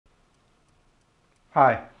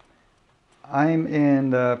Hi, I'm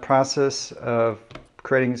in the process of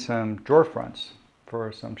creating some drawer fronts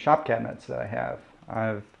for some shop cabinets that I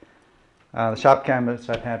have. The shop cabinets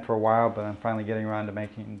I've had for a while, but I'm finally getting around to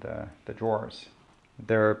making the drawers.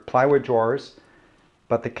 They're plywood drawers,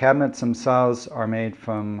 but the cabinets themselves are made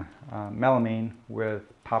from melamine with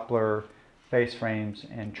poplar face frames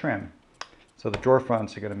and trim. So the drawer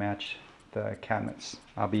fronts are going to match the cabinets.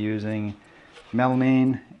 I'll be using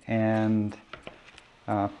melamine and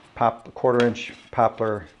quarter-inch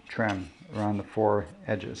poplar trim around the four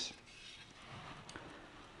edges.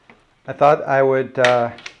 I thought I would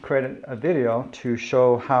create a video to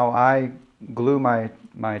show how I glue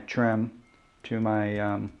my trim to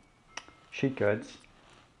my sheet goods,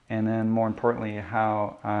 and then more importantly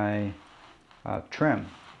how I trim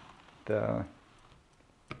the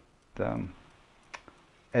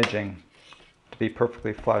edging to be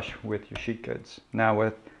perfectly flush with your sheet goods.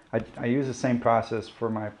 Now I use the same process for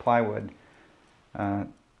my plywood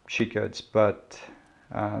sheet goods, but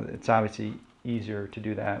it's obviously easier to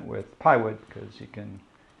do that with plywood because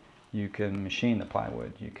you can machine the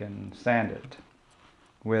plywood, you can sand it.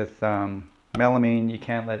 With melamine, you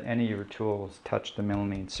can't let any of your tools touch the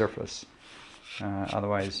melamine surface,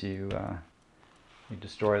 otherwise you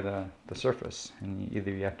destroy the surface, and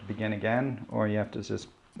either you have to begin again or you have to just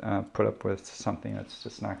put up with something that's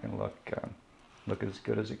just not going to look as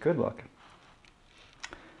good as it could look.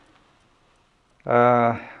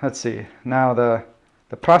 Let's see. Now the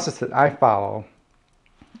process that I follow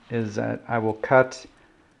is that I will cut,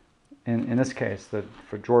 in this case,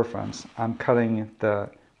 for drawer fronts, I'm cutting the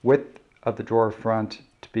width of the drawer front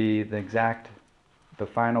to be the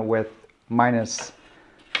final width minus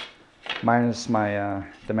my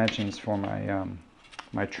dimensions for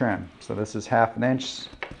my trim. So this is 1/2 inch.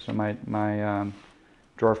 So my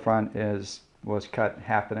drawer front was cut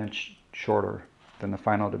 1/2 inch shorter than the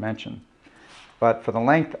final dimension. But for the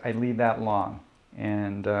length, I leave that long,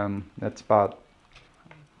 and that's about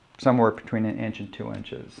somewhere between 1 inch and 2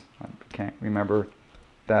 inches. I can't remember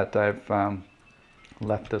that I've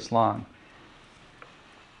left this long.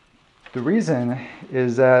 The reason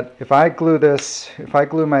is that if I glue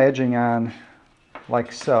my edging on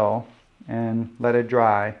like so and let it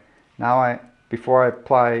dry, before I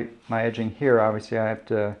apply my edging here, obviously I have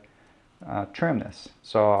to trim this.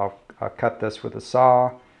 So I'll cut this with a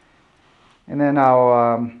saw, and then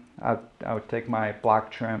I would take my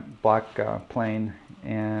block plane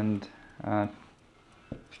and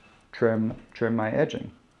trim my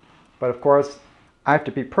edging. But of course, I have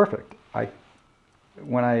to be perfect.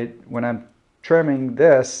 When I'm trimming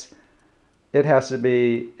this, it has to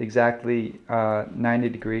be exactly 90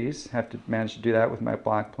 degrees. I have to manage to do that with my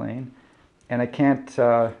block plane, and I can't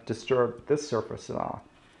disturb this surface at all.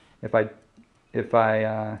 If I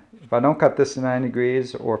don't cut this to 90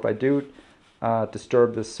 degrees, or if I do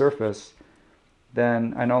disturb this surface,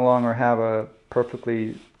 then I no longer have a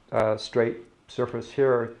perfectly straight surface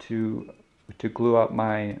here to glue up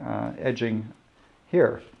my edging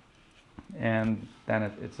here, and then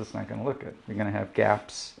it's just not going to look good. You're going to have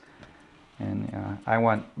gaps, and I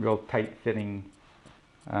want real tight fitting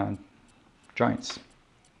joints.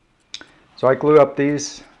 So I glue up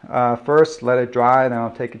these first, let it dry, then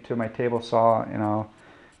I'll take it to my table saw and I'll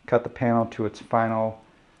cut the panel to its final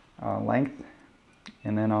length,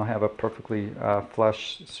 and then I'll have a perfectly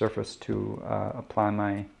flush surface to apply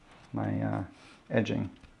my edging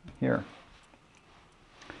here.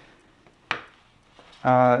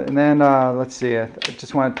 And then let's see, I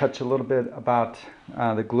just want to touch a little bit about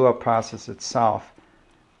the glue up process itself.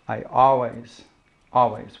 I always,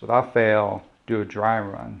 without fail, do a dry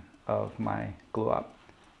run of my glue up.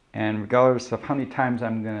 And regardless of how many times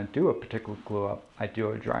I'm going to do a particular glue up, I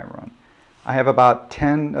do a dry run. I have about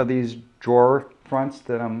 10 of these drawer fronts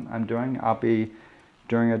that I'm doing. I'll be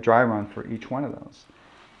doing a dry run for each one of those.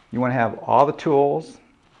 You want to have all the tools,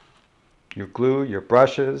 your glue, your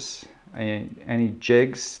brushes, any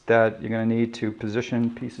jigs that you're going to need to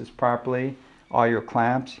position pieces properly, all your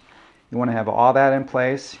clamps. You want to have all that in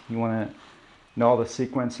place. You want to know the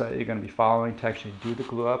sequence that you're going to be following to actually do the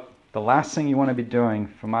glue up. The last thing you want to be doing,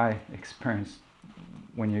 from my experience,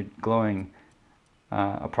 when you're gluing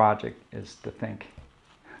a project, is to think.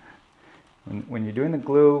 When you're doing the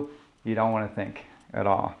glue, you don't want to think at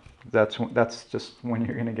all. That's just when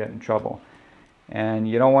you're going to get in trouble. And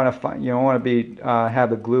you don't want to have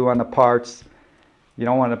the glue on the parts. You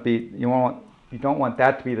don't want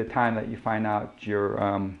that to be the time that you find out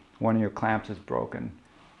one of your clamps is broken,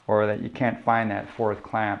 or that you can't find that fourth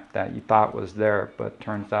clamp that you thought was there, but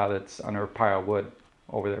turns out it's under a pile of wood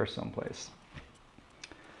over there someplace.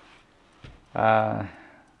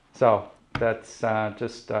 So that's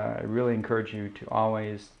I really encourage you to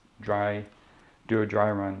always do a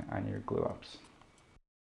dry run on your glue ups.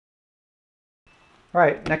 All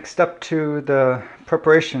right, next up to the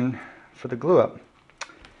preparation for the glue up.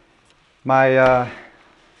 My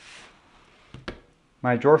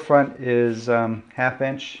my drawer front is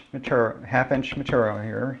half-inch material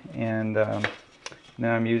here, and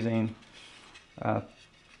now I'm using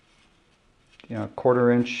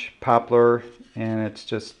 1/4-inch poplar, and it's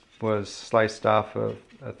just was sliced off of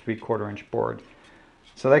a 3/4-inch board.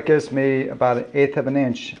 So that gives me about 1/8 of an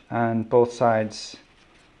inch on both sides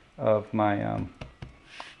of my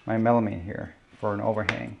my melamine here for an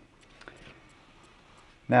overhang.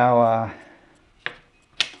 Now,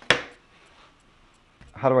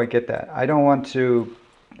 how do I get that? I wouldn't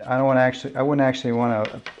actually want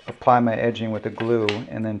to apply my edging with the glue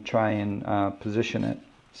and then try and position it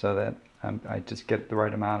so that I just get the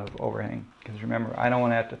right amount of overhang. Because remember, I don't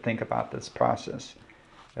want to have to think about this process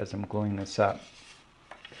as I'm gluing this up.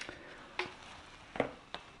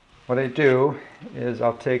 What I do is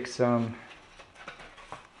I'll take some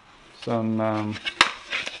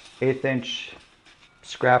 1/8-inch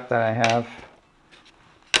scrap that I have,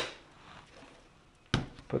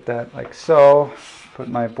 put that like so, put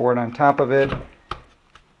my board on top of it,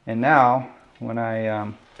 and now when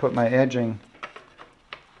I put my edging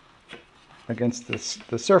against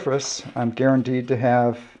the surface, I'm guaranteed to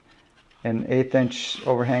have an 1/8 inch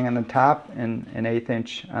overhang on the top and an 1/8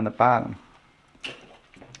 inch on the bottom.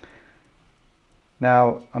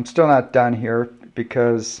 Now I'm still not done here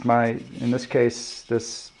because in this case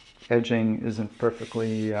this edging isn't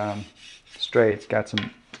perfectly straight. It's got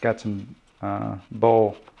some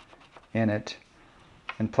bowl in it,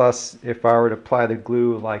 and plus if I were to apply the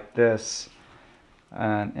glue like this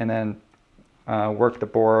and then work the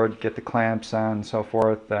board, get the clamps on and so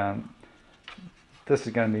forth, this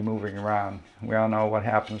is going to be moving around. We all know what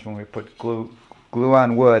happens when we put glue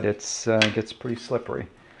on wood. It gets pretty slippery.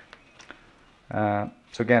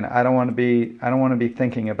 So again, I don't want to be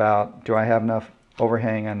thinking about, do I have enough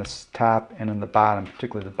overhang on the top and on the bottom,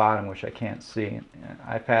 particularly the bottom, which I can't see.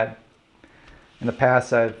 In the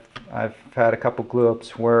past, I've had a couple glue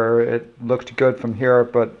ups where it looked good from here,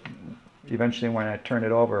 but eventually when I turned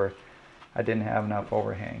it over, I didn't have enough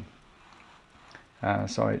overhang.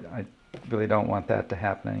 So I really don't want that to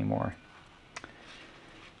happen anymore.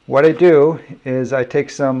 What I do is I take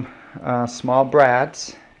some small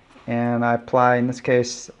brads, and I apply, in this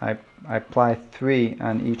case, I apply 3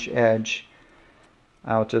 on each edge.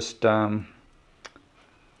 I'll just nail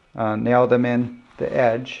them in the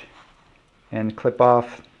edge and clip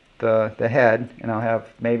off the head, and I'll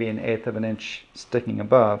have maybe an 1/8 of an inch sticking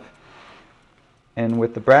above. And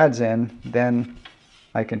with the brads in, then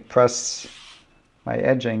I can press my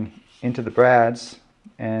edging into the brads,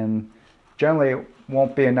 and generally it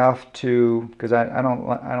won't be enough to, because I don't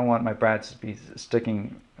want my brads to be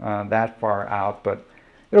sticking that far out, but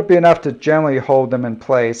it'll be enough to generally hold them in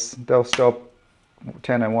place. They'll still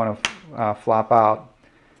tend to want to flop out,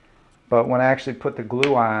 but when I actually put the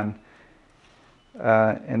glue on,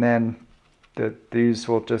 and then these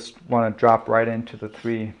will just want to drop right into the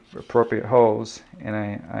 3 appropriate holes, and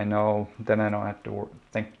I know then I don't have to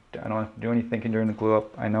do any thinking during the glue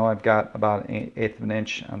up. I know I've got about 1/8 of an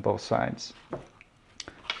inch on both sides.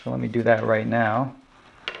 So let me do that right now.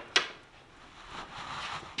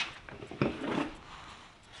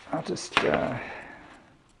 I'll just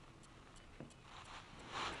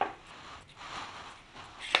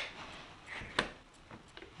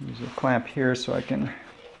use a clamp here so I can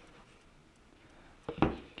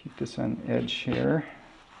keep this on edge here.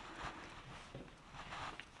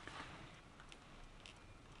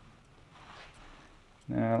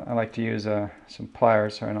 Now I like to use some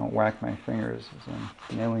pliers so I don't whack my fingers as I'm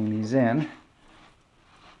nailing these in.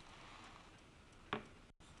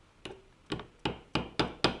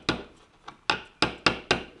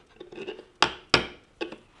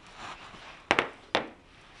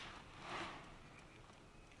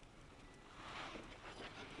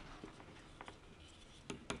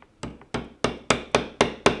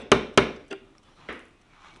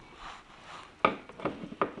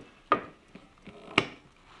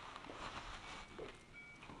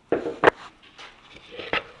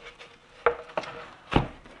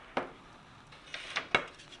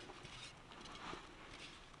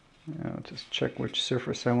 Now just check which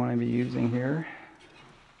surface I want to be using here.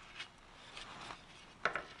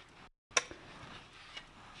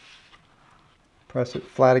 Press it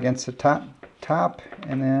flat against the top,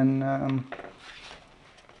 and then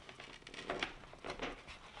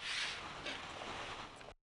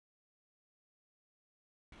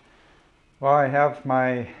well, I have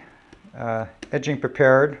my edging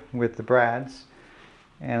prepared with the brads,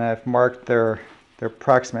 and I've marked their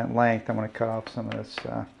approximate length. I'm going to cut off some of this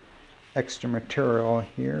extra material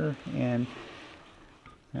here, and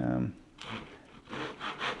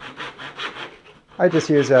I just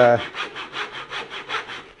use a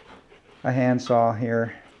handsaw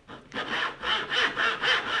here.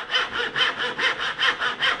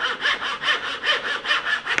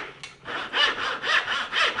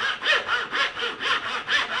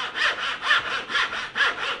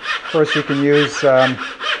 Of course, you can use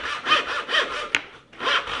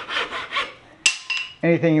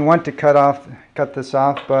anything you want to cut this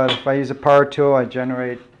off, but if I use a power tool, I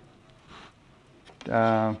generate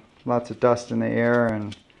lots of dust in the air,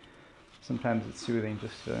 and sometimes it's soothing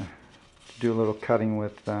just to do a little cutting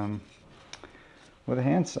with a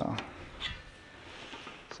handsaw.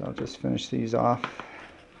 So I'll just finish these off.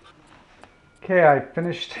 Okay, I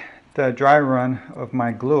finished the dry run of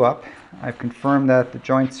my glue up. I've confirmed that the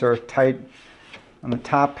joints are tight on the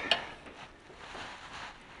top,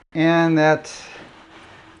 and that,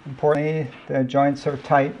 importantly, the joints are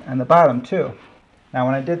tight on the bottom too. Now,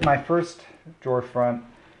 when I did my first drawer front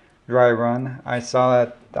dry run, I saw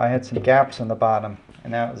that I had some gaps on the bottom,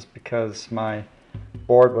 and that was because my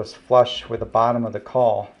board was flush with the bottom of the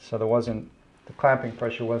caul, so the clamping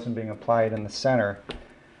pressure wasn't being applied in the center.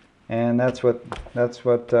 And that's what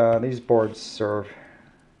these boards serve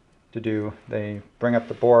to do. They bring up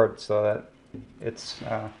the board so that it's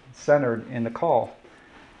centered in the caul.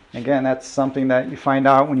 Again, that's something that you find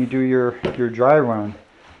out when you do your dry run.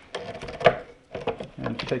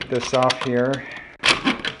 And take this off here.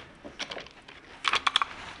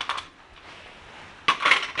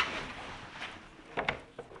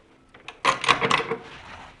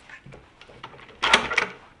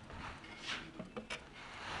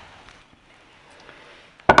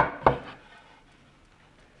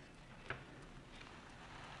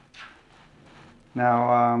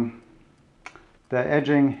 Now, the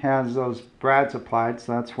edging has those brads applied,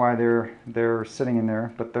 so that's why they're sitting in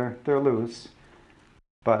there, but they're loose.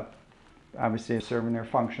 But obviously, it's serving their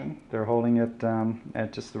function. They're holding it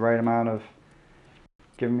at just the right amount of,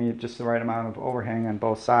 giving me just the right amount of overhang on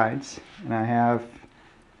both sides. And I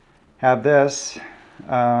have this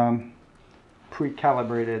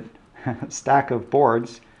pre-calibrated stack of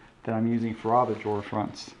boards that I'm using for all the drawer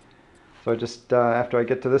fronts. So just after I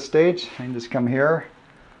get to this stage, I can just come here,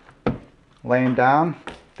 laying down.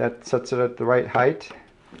 That sets it at the right height.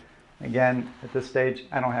 Again, at this stage,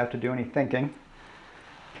 I don't have to do any thinking.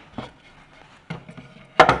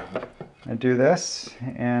 I do this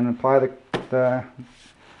and apply the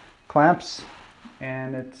clamps,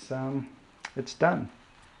 and it's done.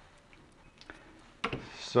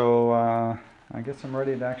 So I guess I'm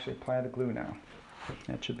ready to actually apply the glue now.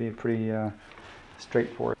 That should be pretty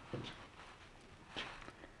straightforward.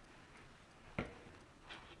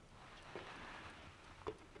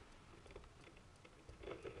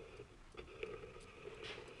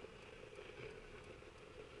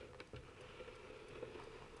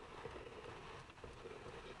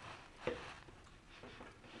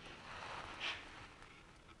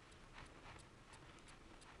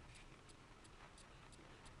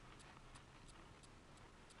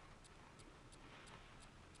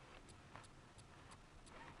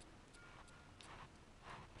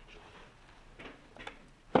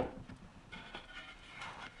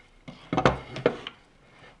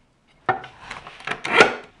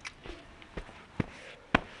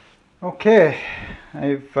 Okay,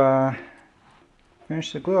 I've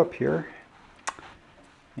finished the glue up here,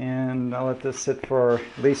 and I'll let this sit for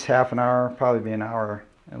at least half an hour, probably be an hour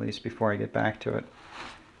at least before I get back to it,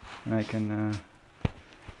 and I can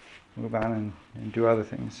move on and do other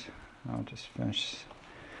things. I'll just finish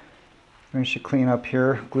the cleanup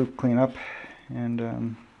here, glue cleanup,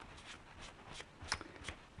 and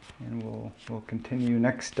we'll continue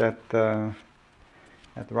next at the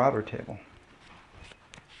router table.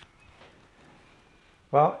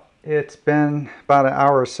 Well, it's been about an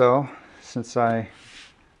hour or so since I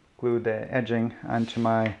glued the edging onto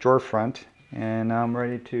my drawer front, and now I'm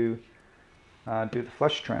ready to do the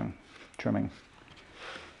flush trimming.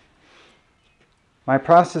 My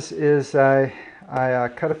process is I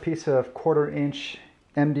cut a piece of 1/4 inch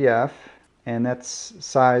MDF, and that's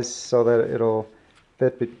sized so that it'll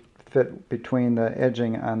fit between the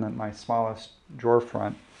edging on my smallest drawer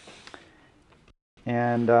front.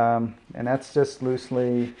 And that's just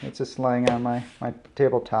loosely, it's just laying on my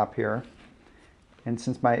tabletop here. And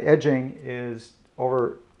since my edging is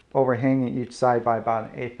overhanging each side by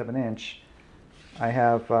about 1/8 of an inch, I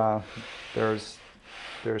have there's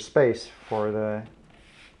space for the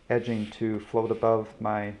edging to float above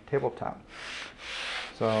my tabletop.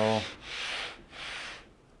 So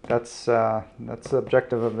that's the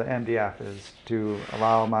objective of the MDF, is to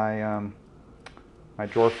allow my my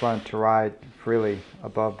drawer front to ride freely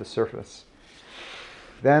above the surface.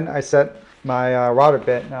 Then I set my router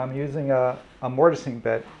bit. Now I'm using a mortising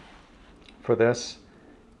bit for this.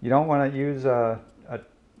 You don't want to use a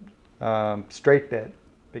straight bit,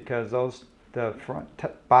 because the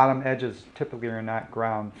bottom edges typically are not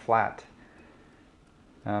ground flat,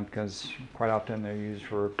 because quite often they're used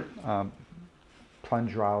for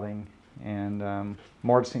plunge routing. And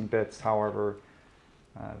mortising bits, however,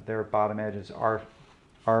 their bottom edges are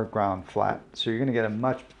ground flat, so you're going to get a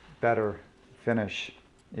much better finish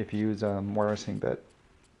if you use a mortising bit.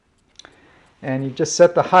 And you just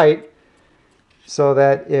set the height so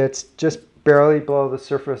that it's just barely below the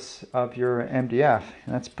surface of your MDF,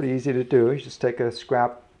 and that's pretty easy to do. You just take a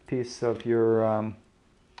scrap piece of your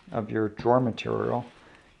drawer material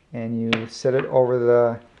and you set it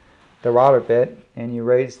over the router bit, and you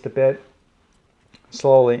raise the bit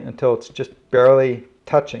slowly until it's just barely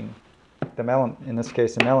touching the in this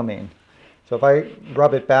case the melamine. So if I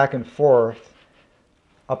rub it back and forth,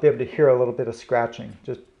 I'll be able to hear a little bit of scratching,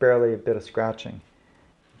 just barely a bit of scratching.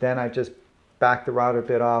 Then I just back the router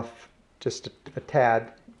bit off just a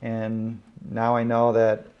tad, and now I know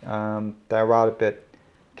that that router bit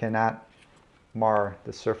cannot mar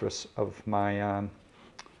the surface of my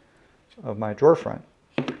drawer front.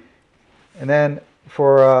 And then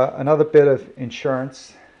for another bit of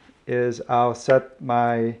insurance is I'll set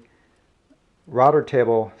my router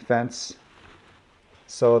table fence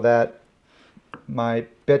so that my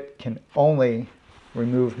bit can only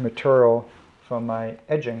remove material from my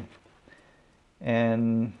edging.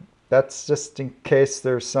 And that's just in case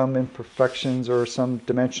there's some imperfections or some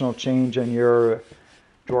dimensional change in your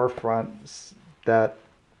drawer front that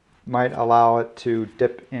might allow it to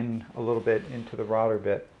dip in a little bit into the router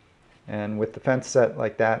bit. And with the fence set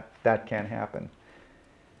like that, that can't happen.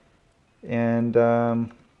 And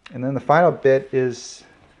then the final bit is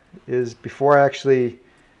before I actually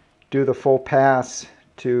do the full pass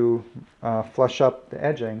to flush up the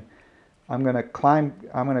edging, I'm going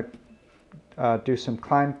to do some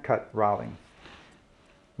climb cut routing,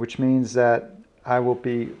 which means that I will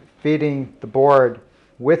be feeding the board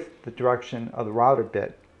with the direction of the router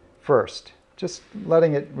bit first, just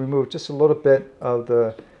letting it remove just a little bit of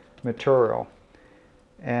the material.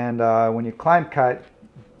 And when you climb cut,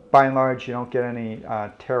 by and large, you don't get any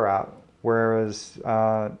tear out, whereas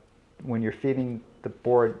when you're feeding the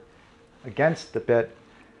board against the bit,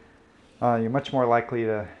 you're much more likely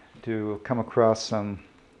to come across some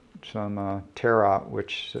tear out,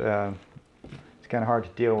 which is kind of hard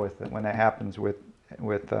to deal with when that happens with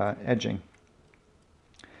edging.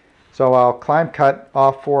 So I'll climb cut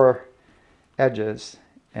all 4 edges,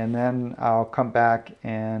 and then I'll come back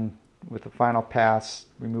and with the final pass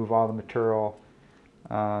remove all the material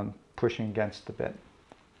pushing against the bit.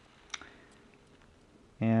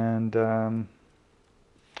 And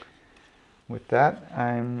with that,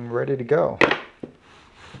 I'm ready to go.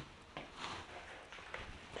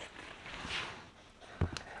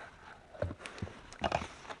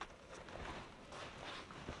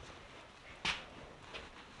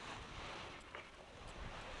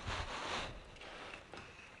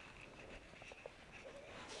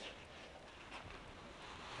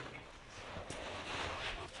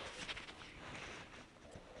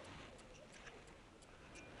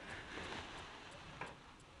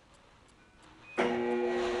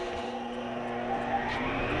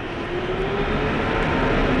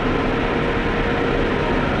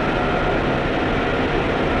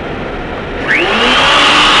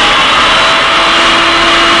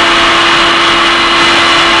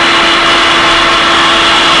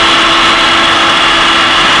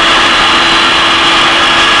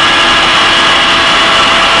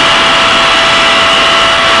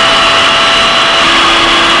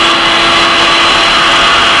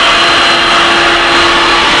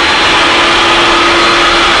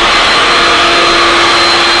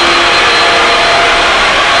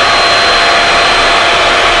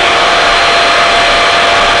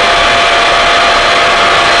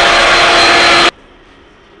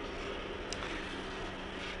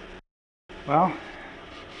 Well,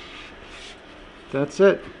 that's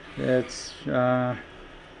it. It's about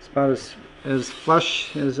as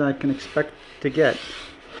flush as I can expect to get,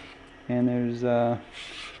 and there's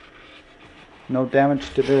no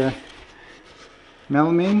damage to the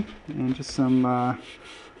melamine, and just some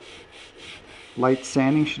light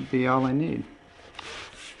sanding should be all I need.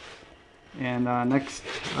 And next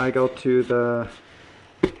I go to the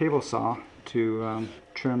table saw to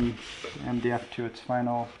trim the MDF to its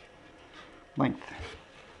final length.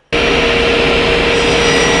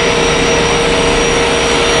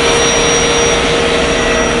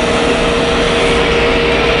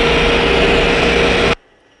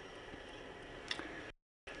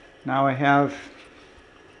 Now I have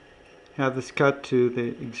this cut to the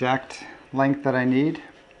exact length that I need.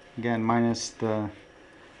 Again, minus the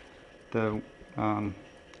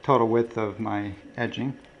total width of my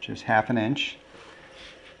edging, which is 1/2 inch.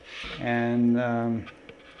 And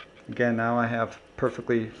again, now I have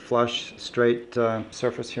perfectly flush, straight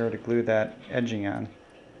surface here to glue that edging on.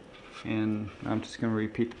 And I'm just going to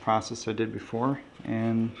repeat the process I did before,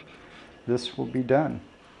 and this will be done.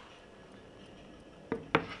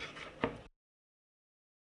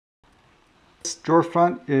 This drawer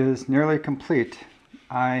front is nearly complete.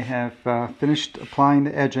 I have finished applying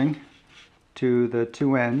the edging to the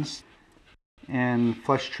two ends and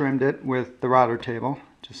flush trimmed it with the router table,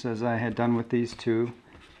 just as I had done with these two.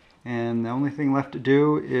 And the only thing left to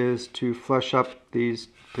do is to flush up these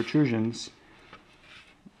protrusions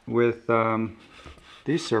with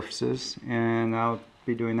these surfaces, and I'll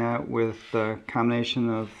be doing that with the combination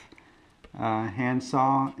of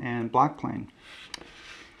handsaw and block plane.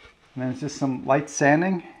 And then it's just some light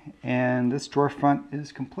sanding, and this drawer front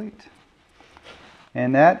is complete.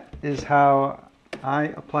 And that is how I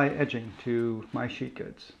apply edging to my sheet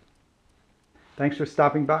goods. Thanks for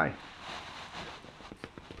stopping by.